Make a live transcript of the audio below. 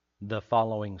The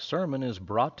following sermon is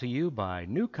brought to you by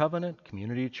New Covenant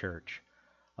Community Church,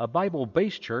 a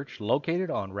Bible-based church located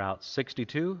on Route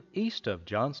 62 east of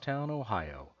Johnstown,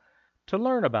 Ohio. To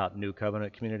learn about New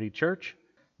Covenant Community Church,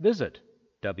 visit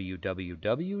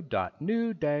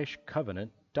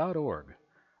www.new-covenant.org.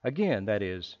 Again, that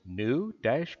is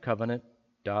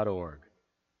new-covenant.org.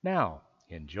 Now,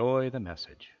 enjoy the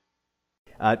message.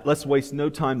 Let's waste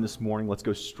no time this morning. Let's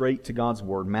go straight to God's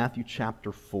Word, Matthew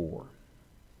chapter 4.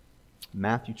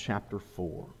 Matthew chapter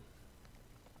 4.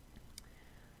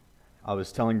 I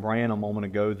was telling Brian a moment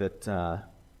ago that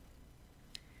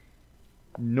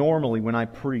normally when I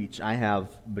preach, I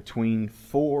have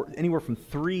anywhere from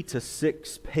 3 to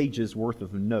 6 pages worth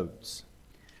of notes.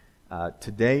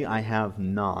 Today I have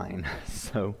 9.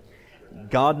 So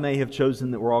God may have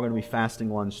chosen that we're all going to be fasting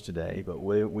lunch today, but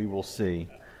we will see.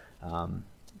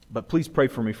 But please pray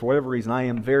for me. For whatever reason,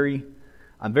 I'm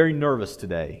very nervous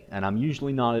today, and I'm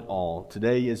usually not at all.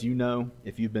 Today, as you know,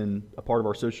 if you've been a part of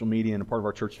our social media and a part of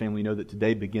our church family, you know that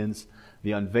today begins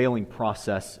the unveiling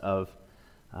process of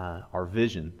our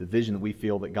vision, the vision that we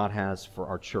feel that God has for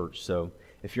our church. So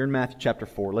if you're in Matthew chapter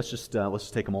 4, let's just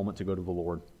take a moment to go to the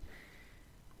Lord.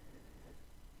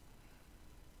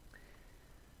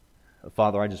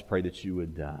 Father, I just pray that you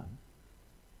would,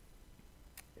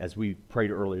 as we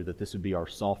prayed earlier, that this would be our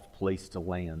soft place to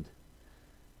land,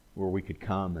 where we could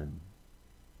come and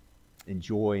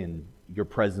enjoy in your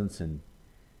presence and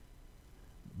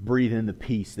breathe in the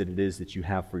peace that it is that you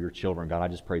have for your children. God, I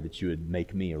just pray that you would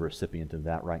make me a recipient of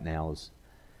that right now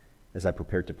as I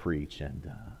prepare to preach.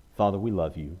 And Father, we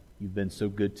love you. You've been so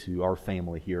good to our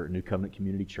family here at New Covenant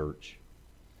Community Church.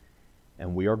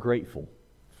 And we are grateful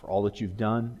for all that you've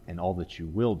done and all that you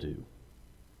will do.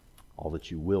 All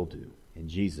that you will do. In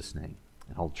Jesus' name.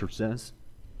 And all the church says,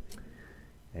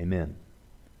 amen.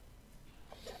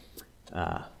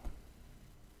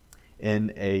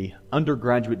 In an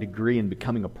undergraduate degree in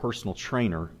becoming a personal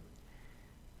trainer,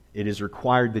 it is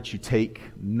required that you take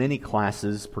many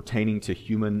classes pertaining to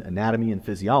human anatomy and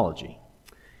physiology.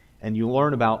 And you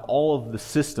learn about all of the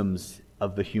systems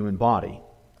of the human body.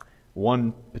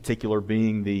 One particular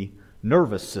being the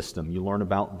nervous system. You learn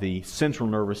about the central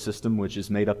nervous system, which is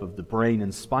made up of the brain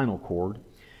and spinal cord.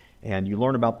 And you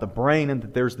learn about the brain and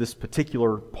that there's this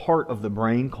particular part of the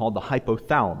brain called the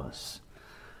hypothalamus.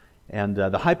 And the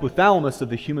hypothalamus of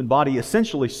the human body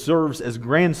essentially serves as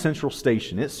Grand Central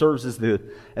Station. It serves as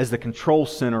the control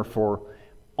center for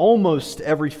almost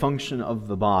every function of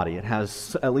the body. It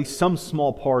has at least some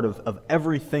small part of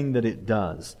everything that it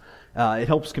does. It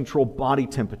helps control body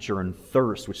temperature and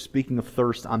thirst, which, speaking of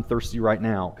thirst, I'm thirsty right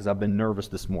now because I've been nervous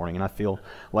this morning and I feel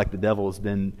like the devil has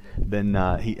been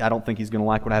I don't think he's going to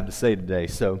like what I have to say today.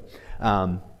 So,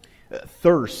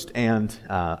 thirst and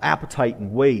appetite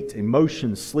and weight,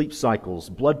 emotions, sleep cycles,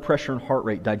 blood pressure and heart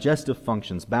rate, digestive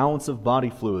functions, balance of body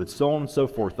fluids, so on and so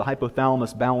forth. The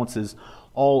hypothalamus balances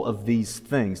all of these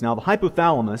things. Now, the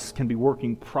hypothalamus can be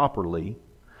working properly,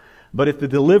 but if the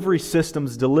delivery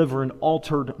systems deliver an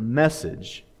altered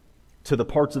message to the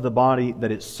parts of the body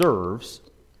that it serves,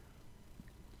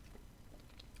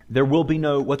 there will be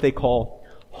no what they call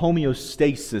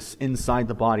homeostasis inside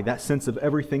the body, that sense of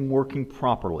everything working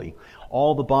properly,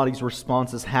 all the body's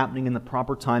responses happening in the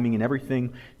proper timing and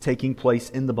everything taking place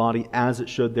in the body as it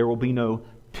should. There will be no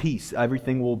peace.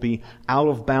 Everything will be out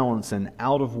of balance and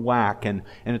out of whack. And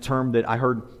a term that I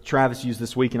heard Travis use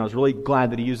this week, and I was really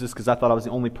glad that he used this because I thought I was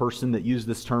the only person that used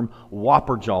this term,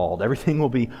 whopper-jawed. Everything will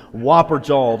be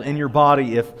whopper-jawed in your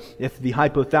body if the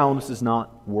hypothalamus is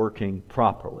not working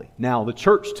properly. Now, the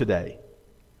church today,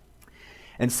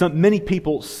 and many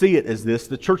people see it as this,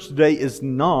 the church today is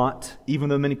not, even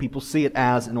though many people see it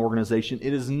as an organization,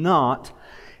 it is not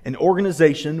an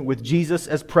organization with Jesus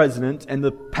as president and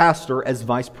the pastor as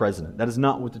vice president. That is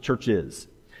not what the church is.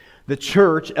 The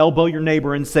church, elbow your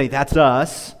neighbor and say, "That's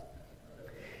us,"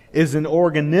 is an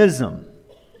organism.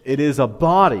 It is a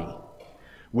body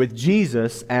with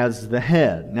Jesus as the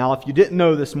head. Now, if you didn't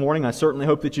know this morning, I certainly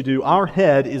hope that you do. Our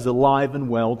head is alive and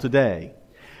well today.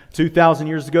 2,000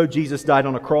 years ago, Jesus died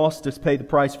on a cross to pay the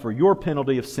price for your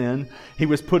penalty of sin. He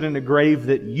was put in a grave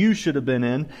that you should have been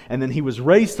in, and then He was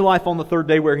raised to life on the third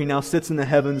day, where He now sits in the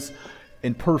heavens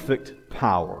in perfect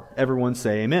power. Everyone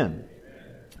say amen.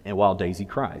 And while Daisy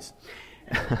cries.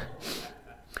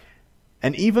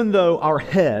 And even though our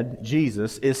head,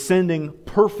 Jesus, is sending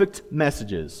perfect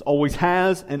messages, always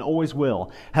has and always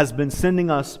will, has been sending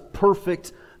us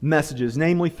perfect messages,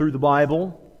 namely through the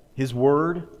Bible, His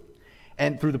Word,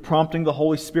 And through the prompting of the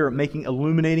Holy Spirit,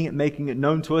 illuminating it, making it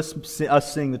known to us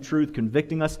seeing the truth,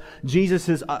 convicting us, Jesus,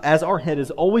 as our head,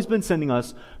 has always been sending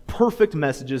us perfect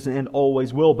messages and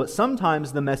always will. But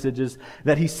sometimes the messages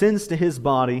that He sends to His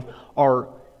body are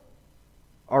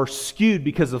skewed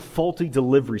because of faulty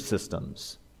delivery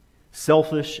systems,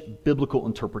 selfish biblical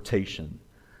interpretation,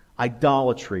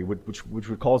 idolatry, which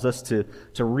would cause us to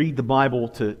read the Bible,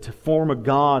 to form a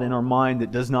God in our mind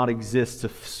that does not exist, to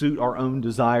suit our own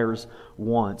desires,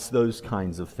 wants, those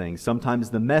kinds of things. Sometimes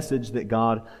the message that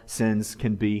God sends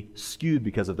can be skewed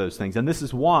because of those things. And this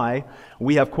is why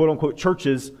we have quote-unquote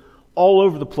churches all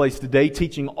over the place today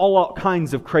teaching all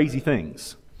kinds of crazy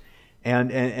things.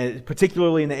 And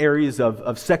particularly in the areas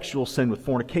of sexual sin with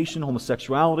fornication,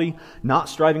 homosexuality, not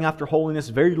striving after holiness,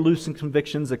 very loose in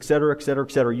convictions, etc., etc.,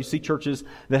 etc. You see churches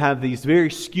that have these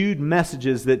very skewed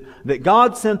messages that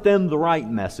God sent them the right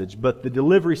message, but the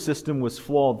delivery system was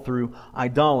flawed through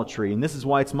idolatry. And this is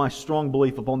why it's my strong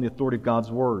belief upon the authority of God's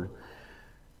Word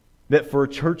that for a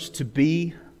church to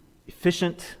be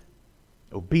efficient,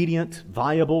 obedient,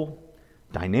 viable,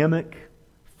 dynamic,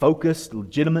 focused,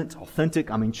 legitimate, authentic,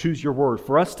 choose your word.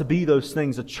 For us to be those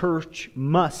things, a church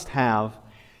must have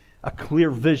a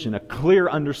clear vision, a clear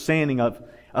understanding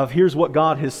of here's what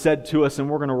God has said to us, and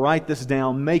we're going to write this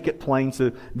down, make it plain,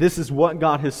 so this is what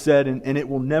God has said, and it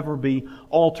will never be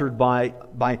altered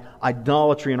by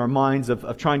idolatry in our minds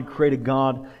of trying to create a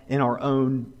God in our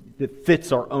own, that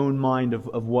fits our own mind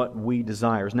of what we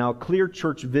desire. Now, a clear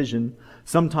church vision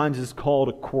sometimes is called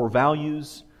a core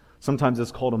values, sometimes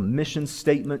it's called a mission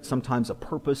statement, sometimes a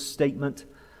purpose statement.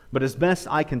 But as best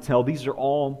I can tell, these are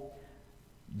all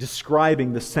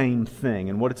describing the same thing.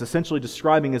 And what it's essentially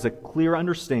describing is a clear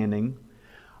understanding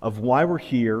of why we're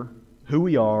here, who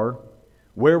we are,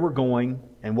 where we're going,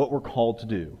 and what we're called to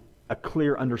do. A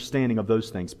clear understanding of those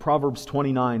things. Proverbs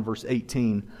 29 verse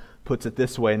 18 puts it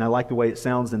this way, and I like the way it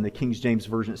sounds in the King James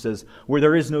Version. It says, "Where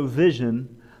there is no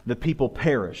vision, the people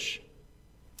perish.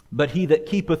 But he that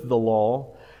keepeth the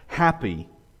law, happy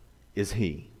is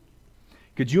he."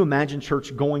 Could you imagine,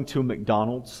 church, going to a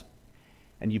McDonald's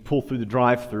and you pull through the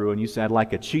drive-thru and you say, "I'd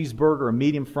like a cheeseburger, a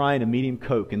medium fry, and a medium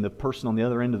Coke," and the person on the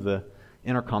other end of the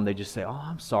intercom, they just say, "Oh,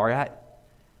 I'm sorry,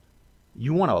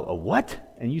 you want a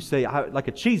what?" And you say, "I'd like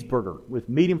a cheeseburger with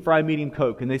medium fry, medium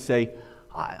Coke," and they say,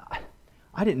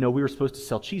 I didn't know we were supposed to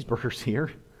sell cheeseburgers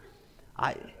here.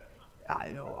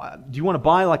 Do you want to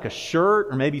buy like a shirt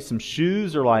or maybe some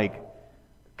shoes or like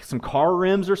some car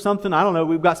rims or something? I don't know.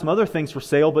 We've got some other things for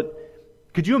sale, but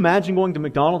could you imagine going to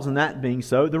McDonald's and that being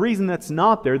so? The reason that's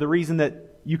not there, the reason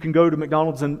that you can go to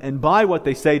McDonald's and buy what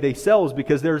they say they sell is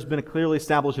because there's been a clearly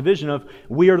established vision of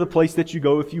we are the place that you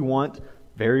go if you want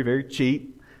very, very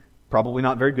cheap, probably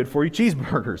not very good for you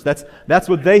cheeseburgers. That's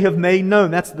what they have made known.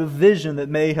 That's the vision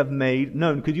that they have made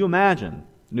known. Could you imagine,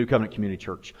 New Covenant Community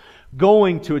Church,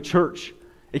 going to a church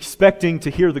expecting to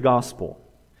hear the gospel,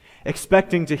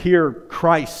 expecting to hear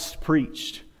Christ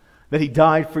preached, that He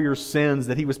died for your sins,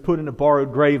 that He was put in a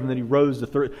borrowed grave, and that He rose the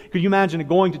third? Could you imagine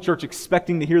going to church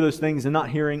expecting to hear those things and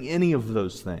not hearing any of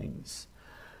those things?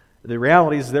 The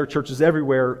reality is there are churches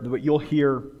everywhere, but you'll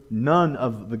hear none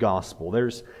of the gospel.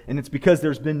 And it's because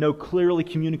there's been no clearly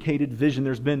communicated vision.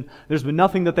 There's been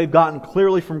nothing that they've gotten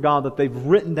clearly from God that they've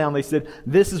written down. They said,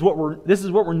 this is what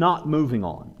we're not moving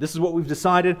on. This is what we've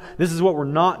decided. This is what we're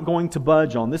not going to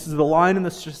budge on. This is the line in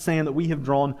the sand that we have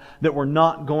drawn that we're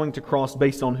not going to cross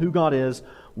based on who God is,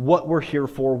 what we're here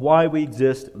for, why we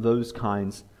exist, those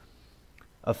kinds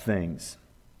of things.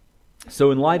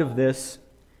 So in light of this,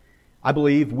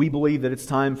 we believe that it's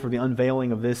time for the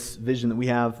unveiling of this vision that we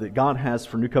have, that God has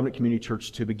for New Covenant Community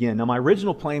Church to begin. Now, my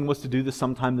original plan was to do this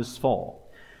sometime this fall.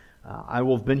 I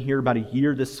will have been here about a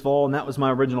year this fall, and that was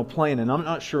my original plan, and I'm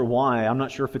not sure why. I'm not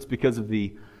sure if it's because of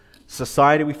the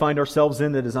society we find ourselves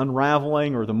in that is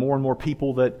unraveling, or the more and more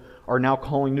people that are now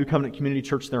calling New Covenant Community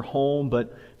Church their home,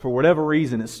 but for whatever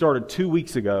reason, it started 2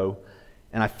 weeks ago,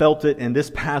 and I felt it, and this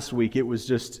past week it was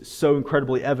just so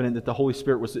incredibly evident that the Holy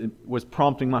Spirit was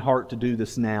prompting my heart to do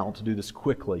this now, to do this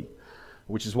quickly,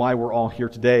 which is why we're all here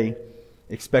today,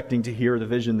 expecting to hear the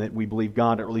vision that we believe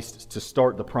God, or at least to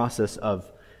start the process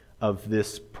of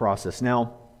this process.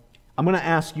 Now, I'm going to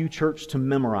ask you, church, to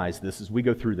memorize this as we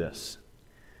go through this.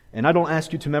 And I don't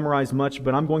ask you to memorize much,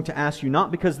 but I'm going to ask you, not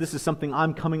because this is something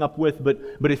I'm coming up with, but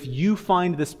if you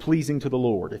find this pleasing to the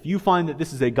Lord, if you find that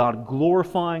this is a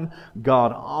God-glorifying,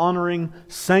 God-honoring,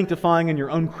 sanctifying in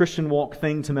your own Christian walk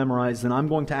thing to memorize, then I'm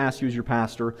going to ask you as your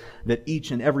pastor that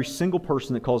each and every single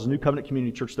person that calls New Covenant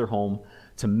Community Church their home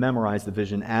to memorize the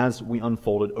vision as we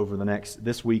unfold it over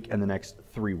this week and the next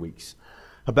 3 weeks.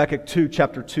 Habakkuk 2,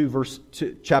 chapter 2, verse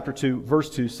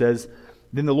 2 says,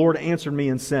 Then the Lord answered me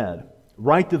and said,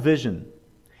 Write the vision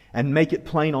and make it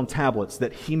plain on tablets,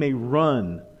 that he may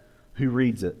run who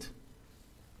reads it.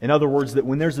 In other words, that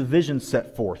when there's a vision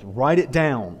set forth, write it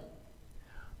down.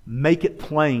 Make it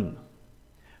plain.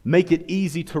 Make it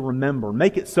easy to remember.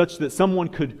 Make it such that someone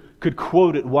could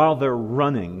quote it while they're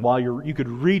running, you could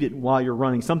read it while you're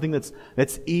running. Something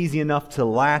that's easy enough to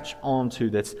latch onto,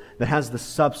 that has the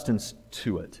substance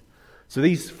to it. So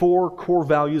these 4 core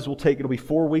values we'll take. It'll be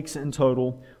 4 weeks in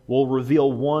total. We'll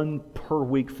reveal one per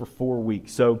week for 4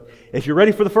 weeks. So if you're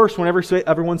ready for the first one,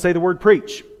 everyone say the word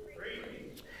preach.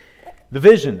 The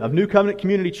vision of New Covenant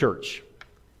Community Church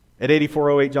at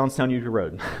 8408 Johnstown Utica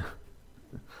Road.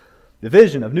 The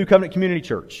vision of New Covenant Community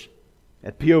Church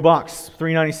at P.O. Box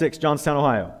 396, Johnstown,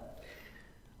 Ohio.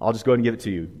 I'll just go ahead and give it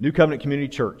to you. New Covenant Community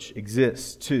Church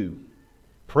exists to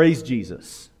praise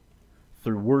Jesus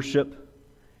through worship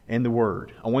and the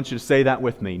Word. I want you to say that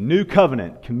with me. New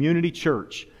Covenant Community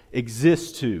Church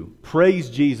exists to praise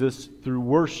Jesus through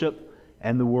worship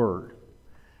and the Word.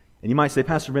 And you might say,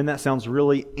 Pastor Ben, that sounds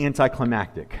really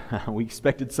anticlimactic. We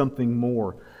expected something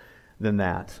more than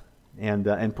that.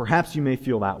 And perhaps you may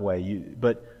feel that way.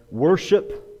 But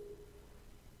worship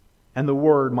and the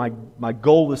Word, my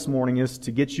goal this morning is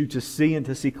to get you to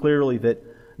see clearly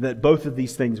that both of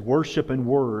these things, worship and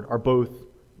Word, are both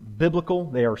biblical,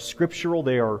 they are scriptural,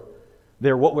 they are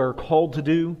what we're called to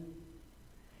do,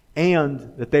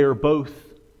 and that they are both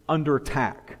under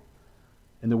attack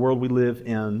in the world we live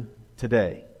in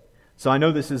today. So I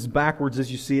know this is backwards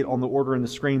as you see it on the order in the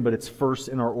screen, but it's first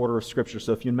in our order of Scripture.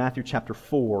 So if you're in Matthew chapter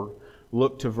 4,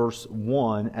 look to verse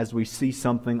 1 as we see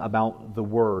something about the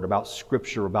Word, about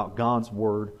Scripture, about God's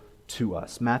Word to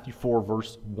us. Matthew 4,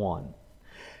 verse 1.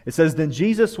 It says, Then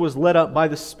Jesus was led up by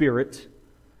the Spirit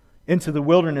into the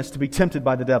wilderness to be tempted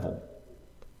by the devil.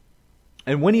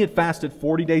 And when he had fasted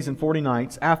 40 days and 40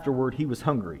 nights, afterward he was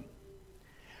hungry.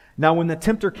 Now when the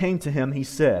tempter came to him, he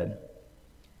said,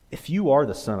 If you are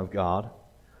the Son of God,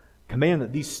 command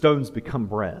that these stones become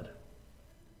bread.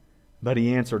 But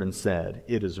he answered and said,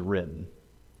 It is written,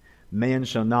 Man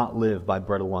shall not live by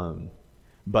bread alone,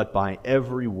 but by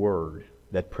every word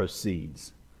that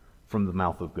proceeds from the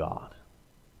mouth of God.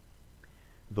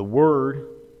 The Word,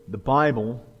 the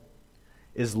Bible,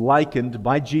 is likened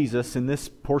by Jesus in this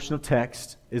portion of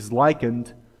text, is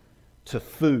likened to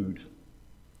food.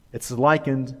 It's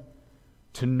likened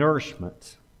to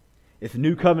nourishment. If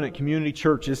New Covenant Community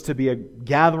Church is to be a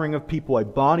gathering of people, a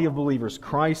body of believers,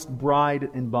 Christ's bride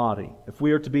and body, if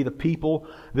we are to be the people,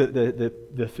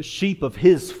 the sheep of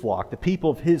His flock, the people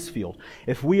of His field,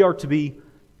 if we are to be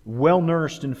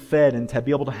well-nourished and fed and to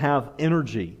be able to have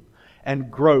energy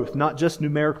and growth, not just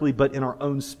numerically, but in our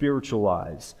own spiritual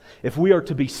lives, if we are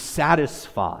to be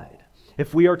satisfied,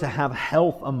 if we are to have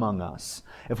health among us,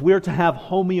 if we are to have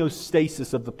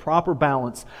homeostasis of the proper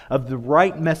balance of the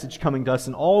right message coming to us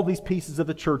and all these pieces of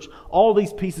the church, all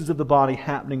these pieces of the body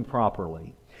happening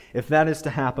properly, if that is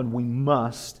to happen, we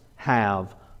must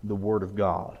have the Word of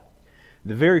God.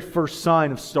 The very first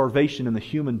sign of starvation in the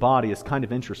human body is kind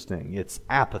of interesting. It's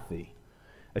apathy.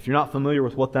 If you're not familiar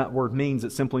with what that word means,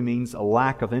 it simply means a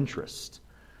lack of interest,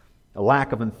 a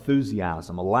lack of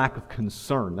enthusiasm, a lack of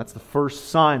concern. That's the first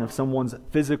sign of someone's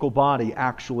physical body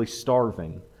actually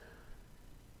starving,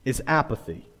 is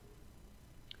apathy.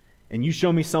 And you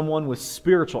show me someone with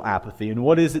spiritual apathy, and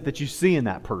what is it that you see in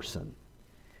that person?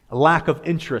 A lack of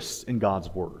interest in God's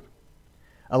Word,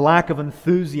 a lack of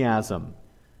enthusiasm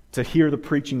to hear the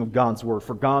preaching of God's Word,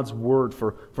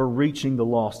 for reaching the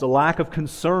lost, a lack of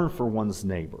concern for one's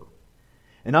neighbor.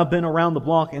 And I've been around the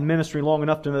block in ministry long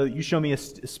enough to know that you show me a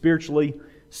spiritually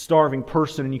starving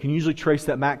person, and you can usually trace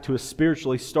that back to a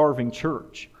spiritually starving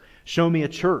church. Show me a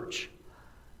church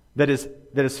that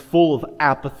is full of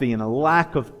apathy and a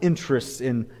lack of interest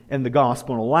in the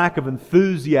gospel, and a lack of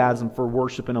enthusiasm for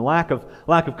worship, and a lack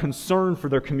of concern for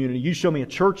their community. You show me a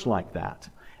church like that,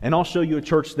 and I'll show you a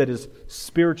church that is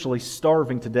spiritually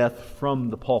starving to death from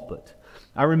the pulpit.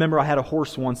 I remember I had a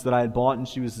horse once that I had bought, and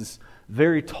she was this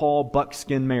very tall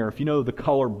buckskin mare. If you know the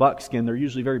color buckskin, they're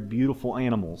usually very beautiful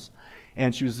animals.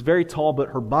 And she was very tall, but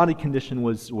her body condition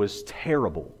was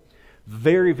terrible.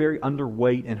 Very, very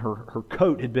underweight, and her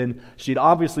coat she'd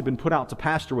obviously been put out to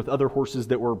pasture with other horses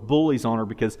that were bullies on her,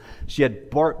 because she had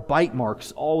bite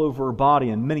marks all over her body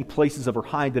and many places of her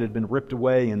hide that had been ripped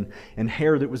away, and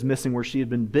hair that was missing where she had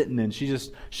been bitten, and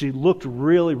she looked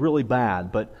really, really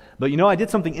bad. But you know, I did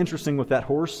something interesting with that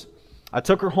horse. I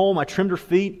took her home, I trimmed her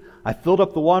feet, I filled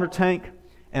up the water tank,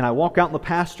 and I walk out in the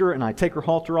pasture and I take her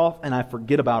halter off and I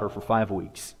forget about her for 5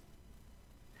 weeks.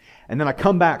 And then I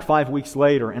come back 5 weeks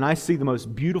later and I see the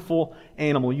most beautiful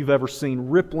animal you've ever seen.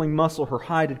 Rippling muscle. Her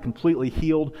hide had completely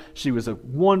healed. She was a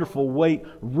wonderful weight,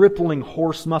 rippling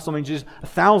horse muscle. I mean, just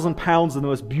 1,000 pounds of the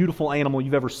most beautiful animal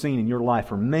you've ever seen in your life.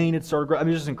 Her mane had started growing. I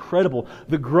mean, just incredible.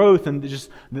 The growth and just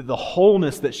the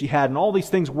wholeness that she had and all these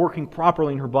things working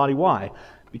properly in her body. Why?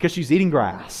 Because she's eating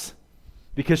grass.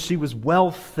 Because she was well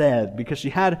fed, because she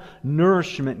had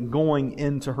nourishment going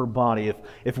into her body.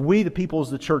 If we, the people as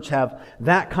the church, have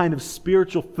that kind of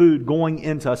spiritual food going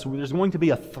into us, there's going to be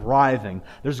a thriving,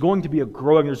 there's going to be a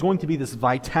growing, there's going to be this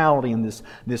vitality and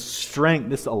this strength,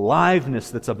 this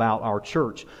aliveness that's about our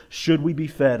church, should we be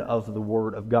fed of the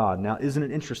Word of God. Now, isn't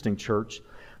it interesting, church,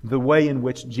 the way in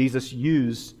which Jesus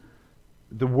used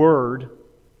the Word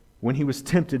when He was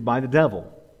tempted by the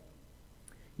devil?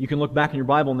 You can look back in your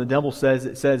Bible and the devil says,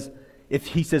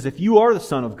 if you are the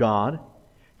Son of God,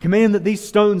 command that these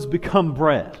stones become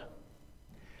bread.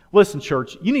 Listen,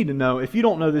 church, you need to know, if you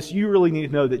don't know this, you really need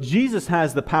to know that Jesus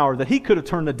has the power, that He could have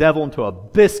turned the devil into a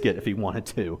biscuit if He wanted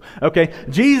to. Okay?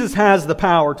 Jesus has the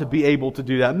power to be able to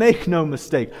do that. Make no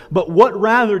mistake. But what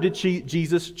rather did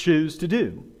Jesus choose to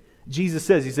do? Jesus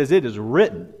says, He says, it is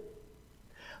written,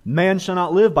 man shall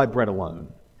not live by bread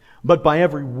alone, but by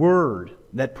every word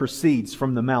that proceeds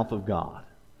from the mouth of God.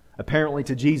 Apparently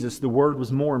to Jesus, the Word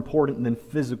was more important than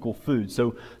physical food.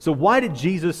 So why did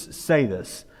Jesus say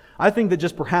this? I think that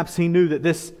just perhaps He knew that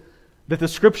the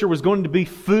Scripture was going to be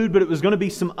food, but it was going to be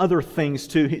some other things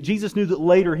too. Jesus knew that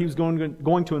later He was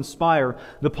going to inspire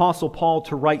the Apostle Paul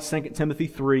to write 2 Timothy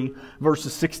 3,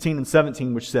 verses 16 and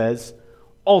 17, which says,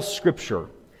 all Scripture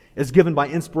is given by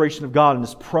inspiration of God and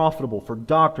is profitable for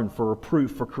doctrine, for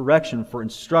reproof, for correction, for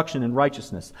instruction in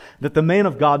righteousness, that the man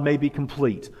of God may be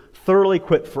complete, thoroughly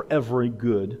equipped for every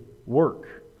good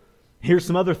work. Here's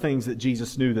some other things that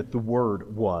Jesus knew that the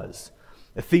Word was.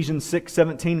 Ephesians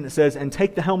 6:17, it says, and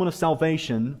take the helmet of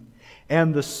salvation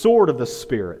and the sword of the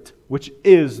Spirit, which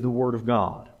is the Word of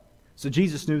God. So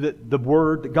Jesus knew that the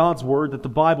Word, that God's Word, that the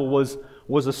Bible was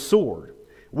a sword.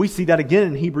 We see that again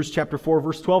in Hebrews chapter 4,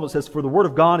 verse 12. It says, for the Word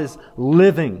of God is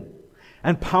living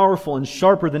and powerful and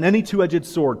sharper than any two-edged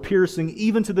sword, piercing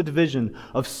even to the division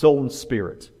of soul and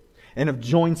spirit, and of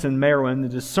joints and marrow, and the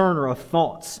discerner of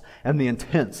thoughts and the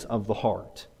intents of the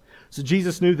heart. So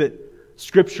Jesus knew that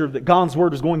Scripture, that God's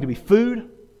Word was going to be food,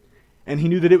 and He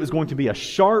knew that it was going to be a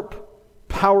sharp,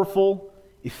 powerful,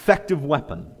 effective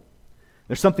weapon.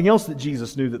 There's something else that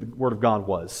Jesus knew that the Word of God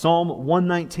was. Psalm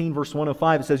 119, verse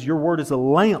 105, it says, your Word is a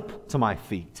lamp to my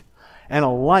feet and a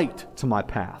light to my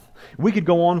path. We could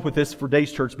go on with this for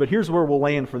days, church, but here's where we'll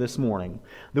land for this morning.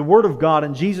 The Word of God,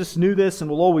 and Jesus knew this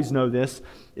and will always know this,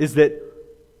 is that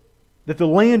the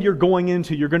land you're going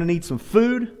into, you're going to need some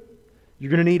food,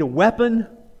 you're going to need a weapon,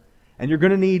 and you're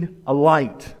going to need a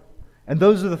light. And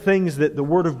those are the things that the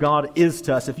Word of God is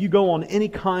to us. If you go on any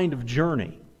kind of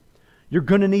journey, you're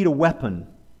going to need a weapon.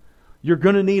 You're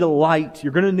going to need a light.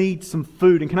 You're going to need some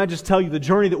food. And can I just tell you, the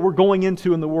journey that we're going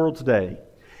into in the world today,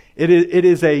 it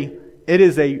is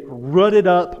a rutted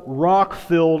up,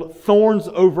 rock-filled, thorns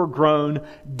overgrown,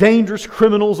 dangerous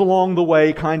criminals along the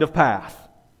way kind of path.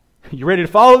 You ready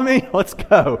to follow me? Let's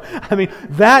go. I mean,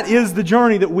 that is the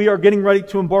journey that we are getting ready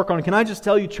to embark on. Can I just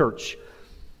tell you, church,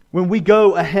 when we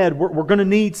go ahead, we're going to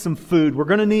need some food. We're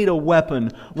going to need a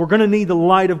weapon. We're going to need the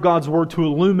light of God's Word to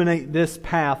illuminate this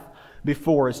path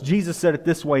before us. Jesus said it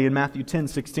this way in Matthew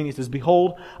 10:16. He says,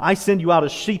 behold, I send you out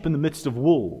as sheep in the midst of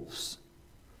wolves.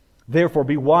 Therefore,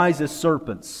 be wise as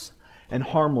serpents and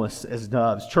harmless as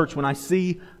doves. Church, when I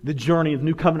see the journey of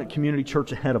New Covenant Community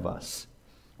Church ahead of us,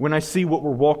 when I see what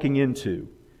we're walking into,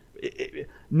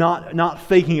 not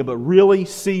faking it, but really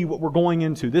see what we're going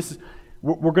into,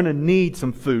 we're going to need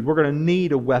some food. We're going to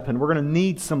need a weapon. We're going to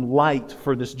need some light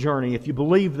for this journey. If you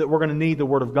believe that we're going to need the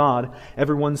Word of God,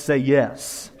 everyone say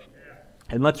yes.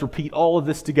 And let's repeat all of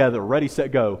this together. Ready,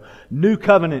 set, go. New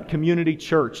Covenant Community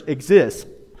Church exists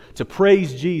to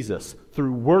praise Jesus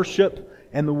through worship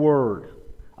and the Word.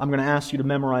 I'm going to ask you to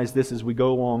memorize this as we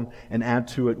go along and add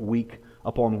to it week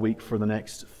upon week for the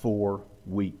next 4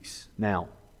 weeks. Now,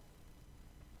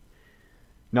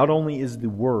 not only is the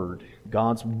Word,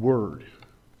 God's Word,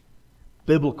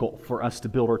 biblical for us to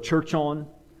build our church on,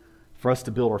 for us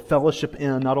to build our fellowship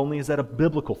in, not only is that a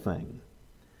biblical thing,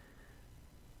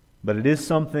 but it is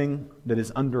something that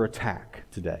is under attack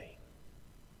today.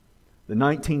 The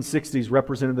 1960s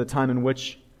represented the time in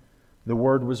which the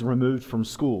Word was removed from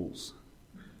schools.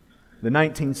 The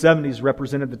 1970s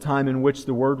represented the time in which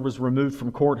the Word was removed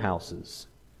from courthouses.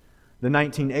 The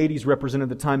 1980s represented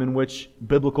the time in which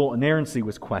biblical inerrancy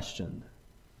was questioned.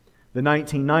 The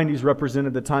 1990s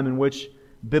represented the time in which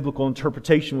biblical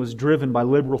interpretation was driven by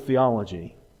liberal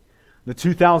theology. The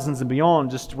 2000s and beyond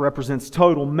just represents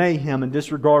total mayhem and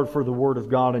disregard for the Word of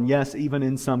God, and yes, even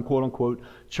in some quote-unquote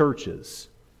churches.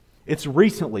 It's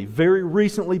recently, very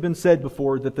recently been said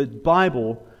before that the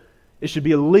Bible, it should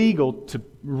be illegal to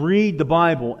read the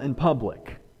Bible in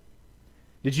public.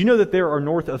 Did you know that there are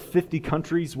north of 50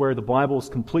 countries where the Bible is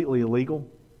completely illegal?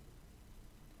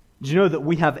 Did you know that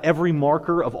we have every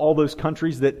marker of all those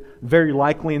countries that very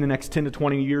likely in the next 10 to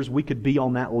 20 years we could be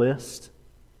on that list?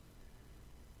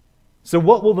 So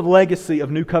what will the legacy of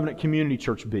New Covenant Community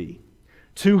Church be?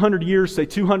 200 years, say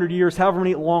 200 years, however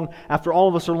many long, after all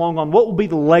of us are long gone, what will be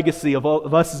the legacy of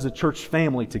us as a church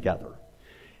family together?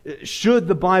 Should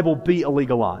the Bible be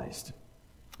illegalized?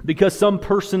 Because some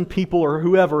person, people, or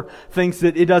whoever thinks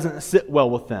that it doesn't sit well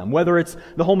with them. Whether it's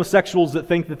the homosexuals that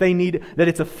think that that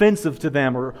it's offensive to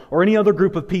them, or any other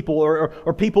group of people,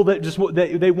 or people that just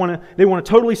they want to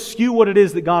totally skew what it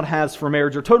is that God has for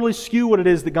marriage, or totally skew what it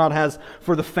is that God has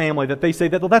for the family. That they say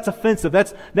that, well, that's offensive.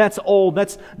 That's old.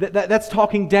 That's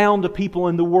talking down to people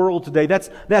in the world today.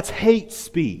 That's hate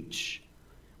speech.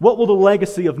 What will the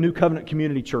legacy of New Covenant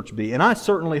Community Church be? And I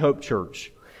certainly hope,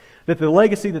 church, that the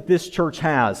legacy that this church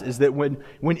has is that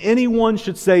when anyone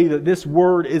should say that this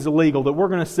word is illegal, that we're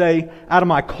going to say, out of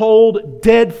my cold,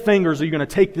 dead fingers are you going to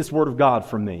take this word of God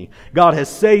from me. God has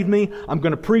saved me. I'm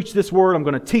going to preach this word. I'm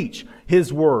going to teach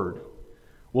His word.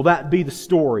 Will that be the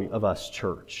story of us,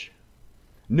 church?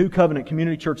 New Covenant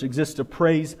Community Church exists to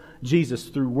praise Jesus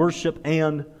through worship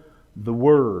and the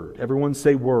Word. Everyone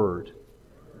say Word.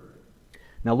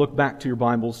 Now look back to your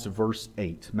Bibles to verse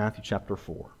 8, Matthew chapter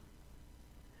 4.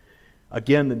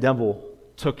 Again, the devil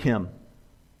took him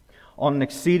on an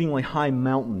exceedingly high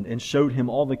mountain and showed him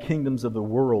all the kingdoms of the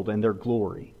world and their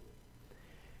glory.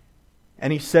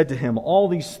 And he said to him, all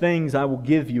these things I will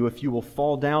give you if you will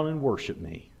fall down and worship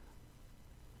me.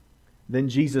 Then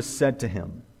Jesus said to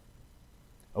him,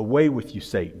 away with you,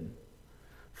 Satan,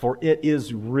 for it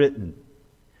is written,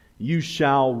 you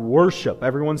shall worship.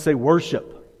 Everyone say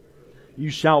worship. You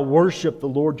shall worship the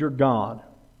Lord your God,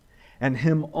 and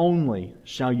Him only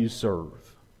shall you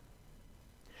serve.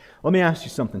 Let me ask you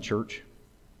something, church.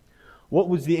 What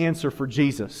was the answer for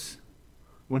Jesus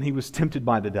when He was tempted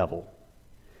by the devil?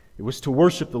 It was to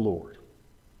worship the Lord.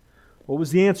 What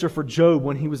was the answer for Job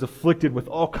when he was afflicted with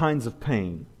all kinds of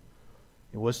pain?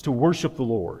 It was to worship the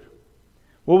Lord.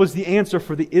 What was the answer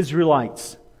for the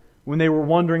Israelites when they were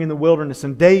wandering in the wilderness,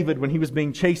 and David when he was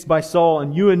being chased by Saul,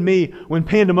 and you and me when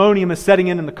pandemonium is setting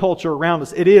in the culture around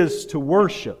us? It is to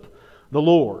worship the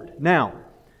Lord. Now,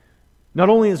 not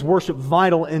only is worship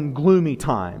vital in gloomy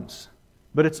times,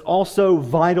 but it's also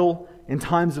vital in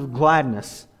times of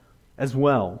gladness as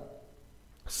well.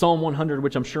 Psalm 100,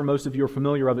 which I'm sure most of you are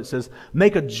familiar of, it says,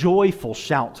 make a joyful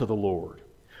shout to the Lord.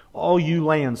 All you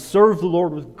lands, serve the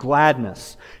Lord with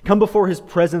gladness. Come before His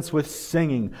presence with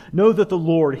singing. Know that the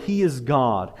Lord, He is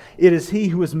God. It is He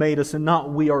who has made us and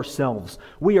not we ourselves.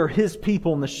 We are His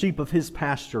people and the sheep of His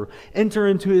pasture. Enter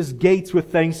into His gates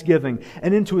with thanksgiving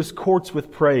and into His courts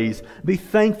with praise. Be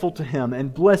thankful to Him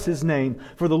and bless His name,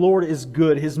 for the Lord is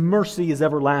good. His mercy is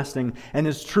everlasting and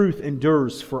His truth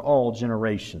endures for all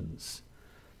generations.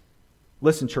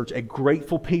 Listen, church, a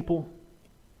grateful people,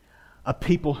 a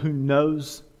people who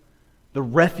knows the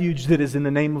refuge that is in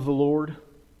the name of the Lord,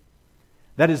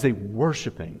 that is a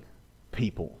worshiping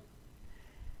people.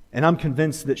 And I'm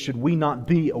convinced that should we not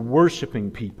be a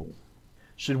worshiping people,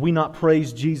 should we not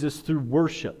praise Jesus through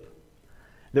worship,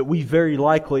 that we very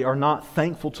likely are not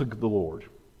thankful to the Lord,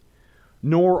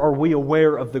 nor are we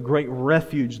aware of the great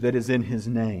refuge that is in His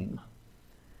name.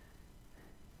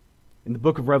 In the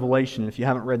book of Revelation, if you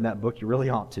haven't read that book, you really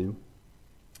ought to,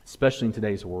 especially in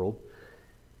today's world.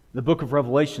 The book of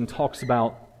Revelation talks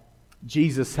about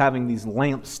Jesus having these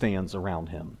lampstands around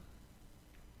Him.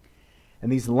 And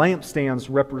these lampstands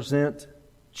represent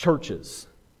churches.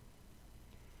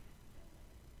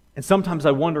 And sometimes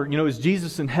I wonder, is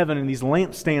Jesus in heaven and these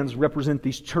lampstands represent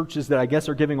these churches that I guess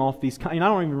are giving off these... I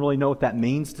don't even really know what that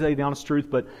means, to tell you the honest truth,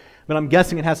 but I'm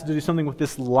guessing it has to do something with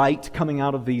this light coming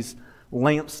out of these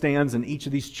lampstands, and each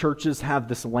of these churches have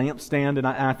this lampstand. And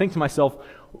I think to myself,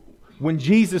 when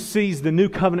Jesus sees the New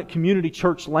Covenant Community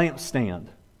Church lampstand,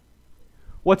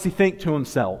 what's He think to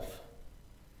Himself?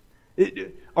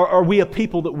 Are we a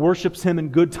people that worships Him in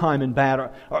good time and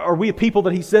bad? Are we a people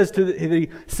that He says to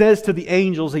the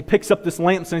angels, He picks up this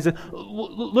lampstand, He says,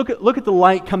 look at the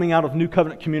light coming out of New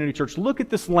Covenant Community Church. Look at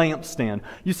this lampstand.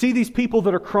 You see these people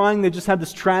that are crying, they just had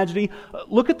this tragedy.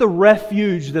 Look at the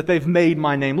refuge that they've made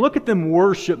my name. Look at them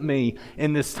worship me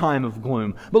in this time of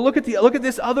gloom. But look at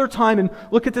this other time, and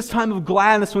look at this time of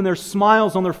gladness when there's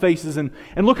smiles on their faces, and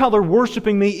look how they're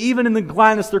worshiping me. Even in the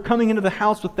gladness, they're coming into the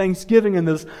house with thanksgiving and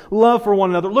this love for one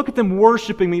another. Look at them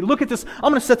worshiping me. Look at this.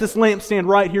 I'm going to set this lampstand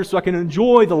right here so I can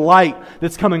enjoy the light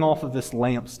that's coming off of this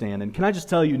lampstand. And can I just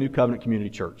tell you, New Covenant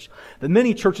Community Church, that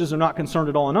many churches are not concerned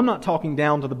at all. And I'm not talking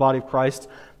down to the body of Christ.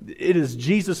 It is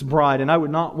Jesus' bride, and I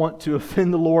would not want to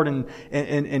offend the Lord and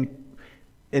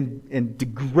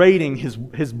degrading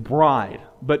His bride.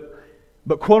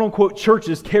 But quote unquote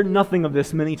churches care nothing of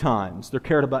this many times. They're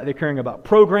caring about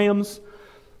programs,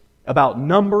 about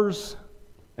numbers,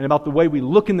 and about the way we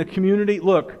look in the community.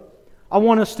 Look, I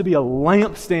want us to be a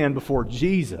lampstand before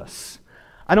Jesus.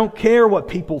 I don't care what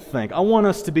people think. I want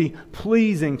us to be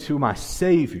pleasing to my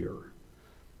Savior.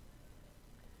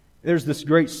 There's this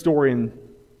great story in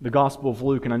the Gospel of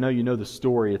Luke, and I know you know the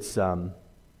story. It's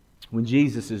when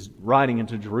Jesus is riding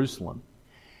into Jerusalem,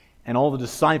 and all the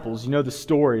disciples, you know the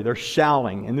story, they're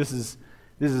shouting, and this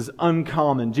is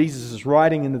uncommon. Jesus is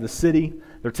riding into the city.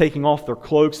 They're taking off their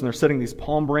cloaks and they're setting these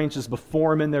palm branches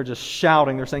before Him, and they're just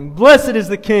shouting. They're saying, "Blessed is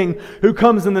the King who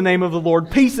comes in the name of the Lord,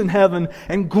 peace in heaven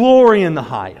and glory in the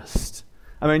highest."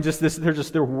 I mean,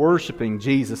 they're worshiping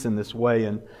Jesus in this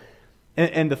way.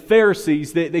 And the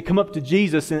Pharisees, they come up to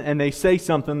Jesus and they say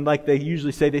something like they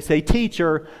usually say. They say,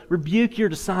 "Teacher, rebuke your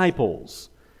disciples."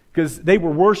 Because they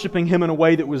were worshiping Him in a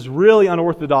way that was really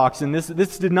unorthodox, and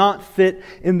this did not fit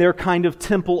in their kind of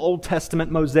temple, Old Testament,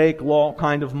 Mosaic law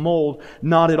kind of mold.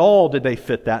 Not at all did they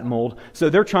fit that mold. So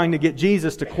they're trying to get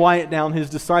Jesus to quiet down His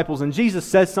disciples. And Jesus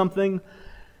says something,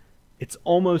 it's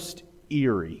almost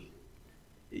eerie.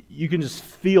 You can just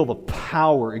feel the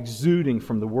power exuding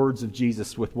from the words of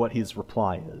Jesus with what His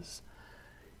reply is.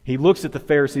 He looks at the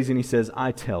Pharisees and He says,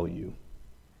 "I tell you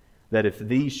that if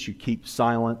these should keep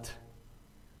silent,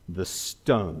 the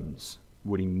stones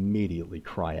would immediately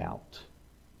cry out."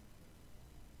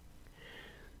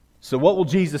 So what will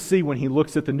Jesus see when He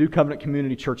looks at the New Covenant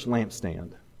Community Church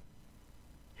lampstand?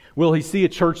 Will He see a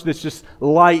church that's just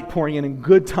light pouring in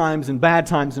good times and bad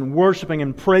times, and worshiping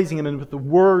and praising Him, and with the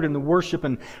Word and the worship?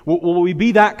 And will we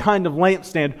be that kind of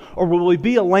lampstand? Or will we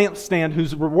be a lampstand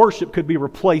whose worship could be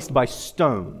replaced by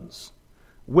stones?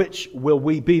 Which will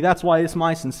we be? That's why it's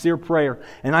my sincere prayer,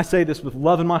 and I say this with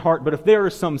love in my heart, but if there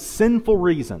is some sinful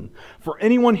reason for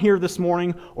anyone here this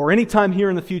morning or any time here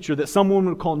in the future that someone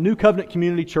would call New Covenant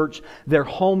Community Church their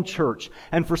home church,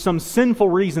 and for some sinful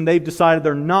reason they've decided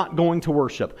they're not going to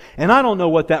worship, and I don't know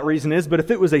what that reason is, but if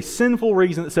it was a sinful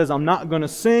reason that says, "I'm not going to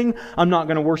sing, I'm not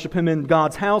going to worship Him in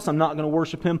God's house, I'm not going to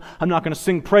worship Him, I'm not going to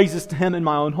sing praises to Him in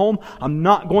my own home, I'm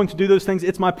not going to do those things,"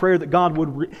 it's my prayer that God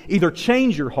would either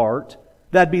change your heart,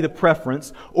 that'd be the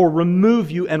preference, or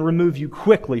remove you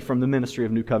quickly from the ministry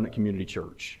of New Covenant Community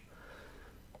Church.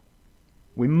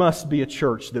 We must be a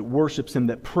church that worships Him,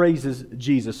 that praises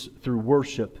Jesus through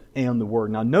worship and the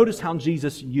Word. Now notice how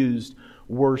Jesus used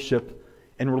worship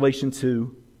in relation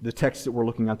to the text that we're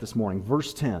looking at this morning.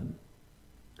 Verse 10.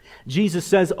 Jesus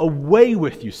says, "Away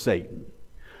with you, Satan,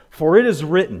 for it is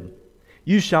written,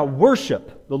 you shall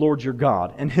worship the Lord your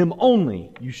God, and Him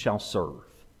only you shall serve."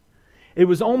 It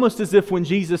was almost as if when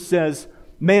Jesus says,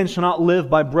 "Man shall not live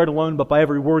by bread alone, but by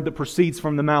every word that proceeds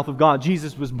from the mouth of God,"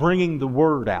 Jesus was bringing the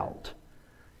Word out.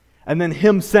 And then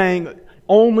Him saying,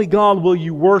 "Only God will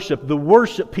you worship." The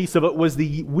worship piece of it was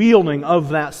the wielding of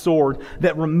that sword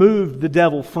that removed the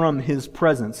devil from His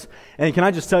presence. And can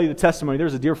I just tell you the testimony?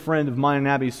 There's a dear friend of mine and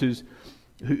Abby's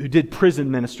who did prison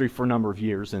ministry for a number of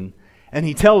years. And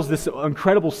he tells this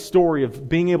incredible story of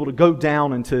being able to go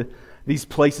down into these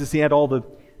places. He had all the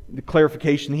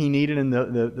clarification he needed in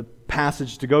the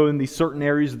passage to go in these certain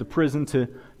areas of the prison to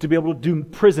be able to do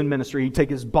prison ministry. He'd take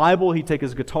his Bible, he'd take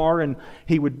his guitar, and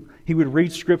he would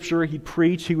read Scripture, he'd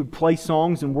preach, he would play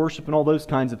songs and worship and all those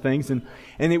kinds of things. And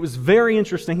it was very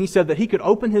interesting. He said that he could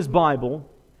open his Bible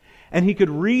and he could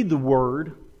read the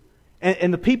Word,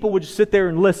 and the people would just sit there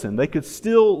and listen. They could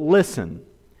still listen.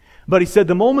 But he said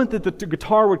the moment that the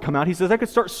guitar would come out, he says, I could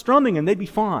start strumming and they'd be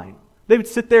fine. They would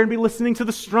sit there and be listening to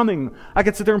the strumming. I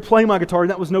could sit there and play my guitar, and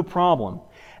that was no problem.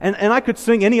 And I could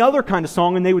sing any other kind of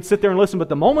song and they would sit there and listen. But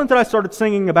the moment that I started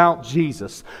singing about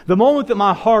Jesus, the moment that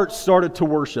my heart started to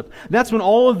worship, that's when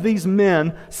all of these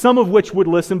men, some of which would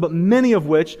listen, but many of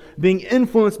which, being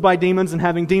influenced by demons and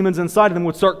having demons inside of them,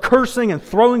 would start cursing and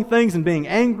throwing things and being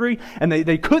angry. And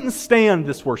they couldn't stand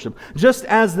this worship. Just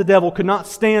as the devil could not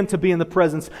stand to be in the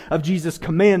presence of Jesus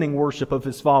commanding worship of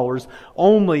His followers.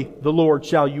 Only the Lord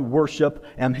shall you worship,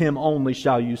 and Him only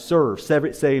shall you serve. Say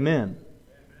amen.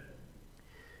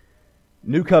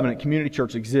 New Covenant Community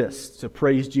Church exists to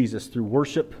praise Jesus through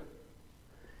worship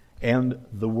and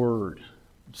the Word.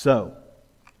 So,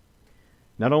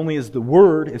 not only is the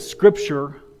Word, is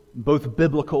Scripture, both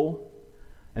biblical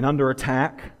and under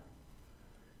attack,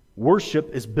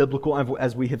 worship is biblical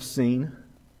as we have seen,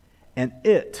 and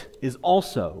it is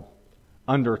also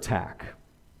under attack.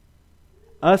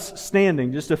 Us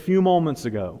standing just a few moments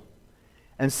ago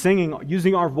and singing,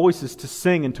 using our voices to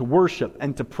sing and to worship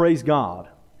and to praise God,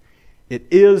 it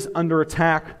is under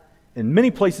attack in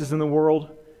many places in the world,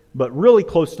 but really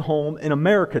close to home in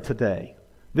America today.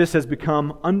 This has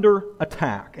become under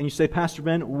attack. And you say, Pastor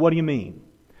Ben, what do you mean?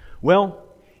 Well,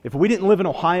 if we didn't live in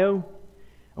Ohio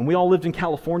and we all lived in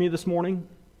California this morning,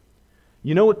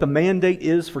 you know what the mandate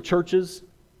is for churches?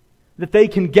 That they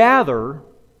can gather,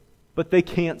 but they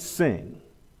can't sing.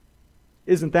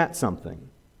 Isn't that something?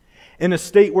 In a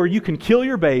state where you can kill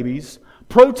your babies,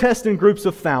 protest in groups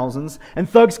of thousands, and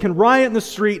thugs can riot in the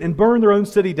street and burn their own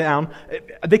city down.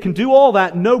 They can do all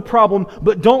that, no problem,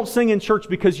 but don't sing in church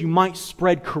because you might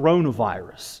spread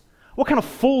coronavirus. What kind of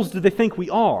fools do they think we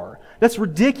are? That's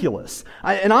ridiculous.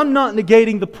 And I'm not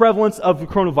negating the prevalence of the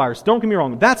coronavirus. Don't get me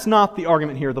wrong. That's not the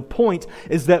argument here. The point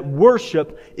is that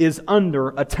worship is under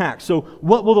attack. So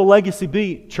what will the legacy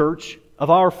be, church, of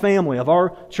our family, of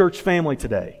our church family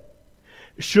today?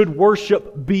 Should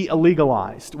worship be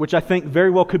illegalized, which I think very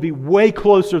well could be way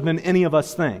closer than any of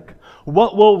us think?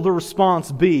 What will the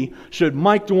response be should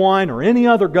Mike DeWine or any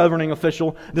other governing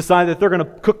official decide that they're going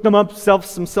to cook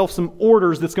themselves some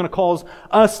orders that's going to cause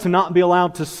us to not be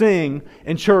allowed to sing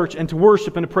in church and to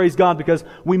worship and to praise God because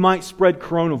we might spread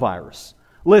coronavirus?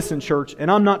 Listen, church, and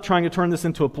I'm not trying to turn this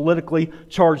into a politically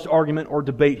charged argument or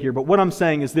debate here, but what I'm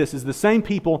saying is this, is the same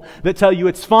people that tell you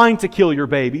it's fine to kill your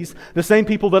babies, the same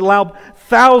people that allow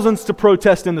thousands to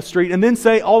protest in the street and then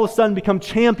say all of a sudden become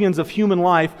champions of human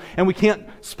life and we can't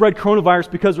spread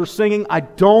coronavirus because we're singing, I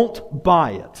don't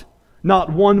buy it.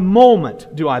 Not one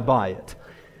moment do I buy it.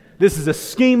 This is a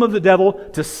scheme of the devil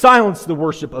to silence the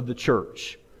worship of the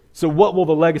church. So what will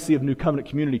the legacy of New Covenant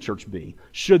Community Church be?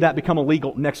 Should that become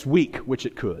illegal next week, which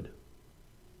it could?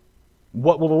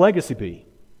 What will the legacy be?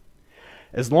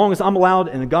 As long as I'm allowed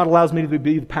and God allows me to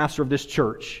be the pastor of this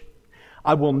church,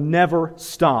 I will never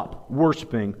stop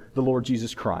worshiping the Lord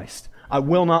Jesus Christ. I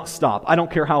will not stop. I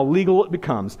don't care how illegal it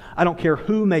becomes. I don't care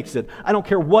who makes it. I don't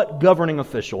care what governing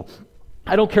official.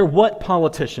 I don't care what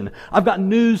politician. I've got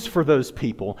news for those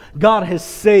people. God has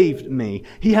saved me.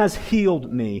 He has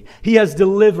healed me. He has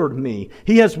delivered me.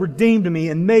 He has redeemed me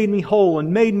and made me whole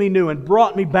and made me new and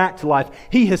brought me back to life.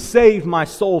 He has saved my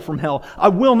soul from hell. I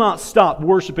will not stop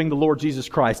worshiping the Lord Jesus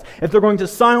Christ. If they're going to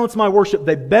silence my worship,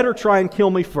 they better try and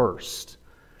kill me first.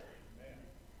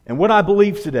 And what I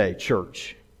believe today,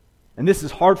 church, and this is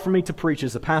hard for me to preach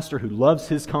as a pastor who loves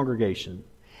his congregation,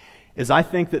 is I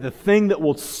think that the thing that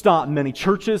will stop many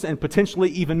churches and potentially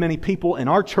even many people in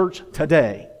our church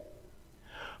today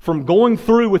from going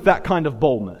through with that kind of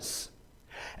boldness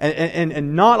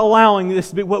and not allowing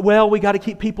this to be, well, we got to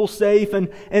keep people safe and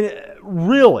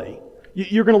really,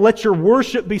 you're going to let your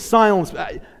worship be silenced.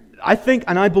 I think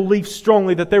and I believe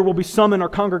strongly that there will be some in our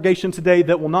congregation today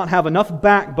that will not have enough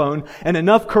backbone and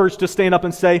enough courage to stand up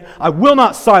and say, I will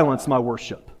not silence my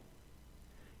worship.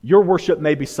 Your worship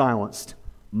may be silenced.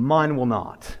 Mine will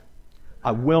not.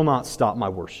 I will not stop my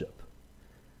worship.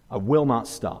 I will not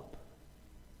stop.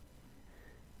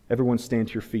 Everyone stand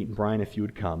to your feet, and Brian, if you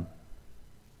would come.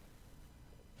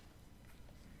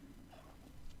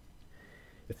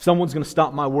 If someone's going to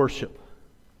stop my worship,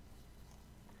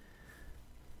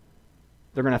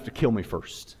 they're going to have to kill me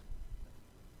first.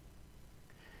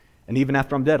 And even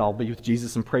after I'm dead, I'll be with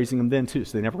Jesus and praising Him then too,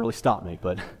 so they never really stop me,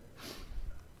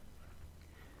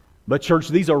 But church,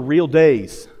 these are real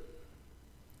days.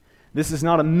 This is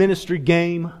not a ministry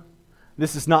game.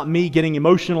 This is not me getting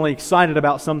emotionally excited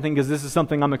about something because this is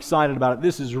something I'm excited about.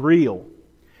 This is real.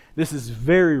 This is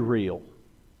very real.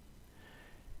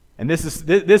 And this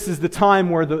is the time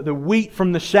where the wheat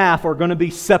from the chaff are going to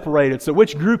be separated. So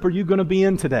which group are you going to be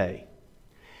in today?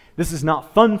 This is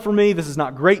not fun for me. This is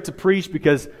not great to preach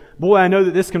because, boy, I know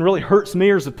that this can really hurt some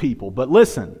ears of people. But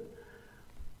listen,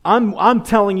 I'm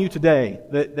telling you today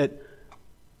that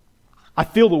I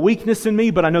feel the weakness in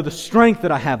me, but I know the strength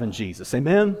that I have in Jesus.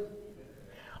 Amen?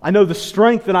 I know the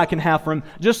strength that I can have for Him,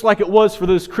 just like it was for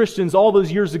those Christians all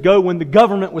those years ago when the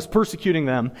government was persecuting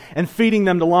them and feeding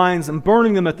them to lions and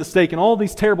burning them at the stake and all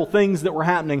these terrible things that were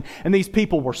happening, and these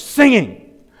people were singing.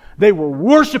 They were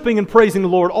worshiping and praising the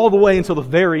Lord all the way until the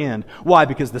very end. Why?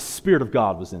 Because the Spirit of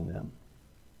God was in them.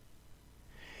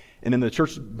 And in the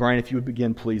church, Brian, if you would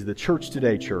begin, please. The church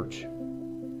today, church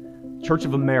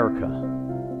of America.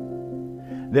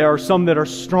 There are some that are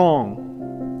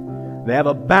strong. They have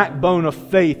a backbone of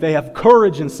faith. They have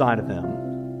courage inside of them.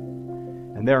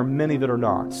 And there are many that are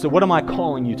not. So what am I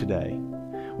calling you today?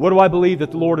 What do I believe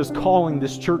that the Lord is calling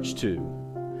this church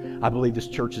to? I believe this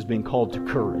church is being called to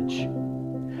courage.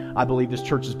 I believe this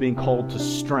church is being called to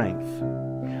strength.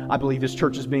 I believe this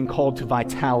church is being called to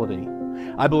vitality.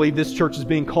 I believe this church is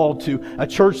being called to a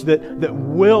church that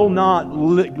will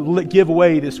not give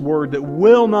away this word, that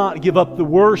will not give up the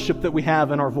worship that we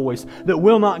have in our voice, that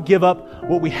will not give up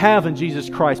what we have in Jesus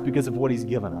Christ because of what He's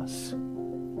given us.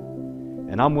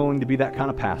 And I'm willing to be that kind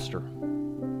of pastor.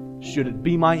 Should it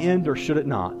be my end or should it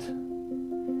not?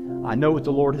 I know what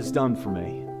the Lord has done for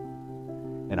me,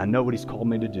 and I know what He's called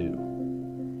me to do.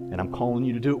 And I'm calling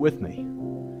you to do it with me.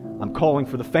 I'm calling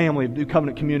for the family of New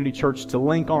Covenant Community Church to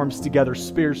link arms together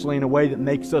spiritually in a way that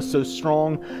makes us so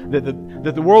strong that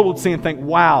the world would see and think,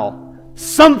 wow,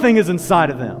 something is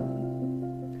inside of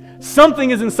them.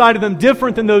 Something is inside of them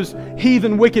different than those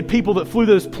heathen, wicked people that flew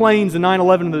those planes in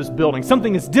 9/11 in those buildings.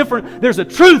 Something is different. There's a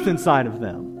truth inside of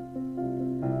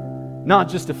them. Not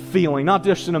just a feeling, not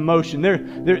just an emotion.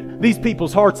 These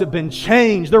people's hearts have been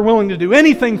changed. They're willing to do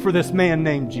anything for this man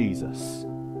named Jesus.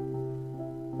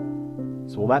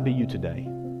 So will that be you today?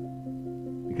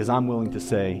 Because I'm willing to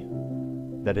say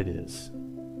that it is.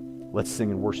 Let's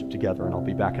sing and worship together, and I'll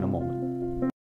be back in a moment.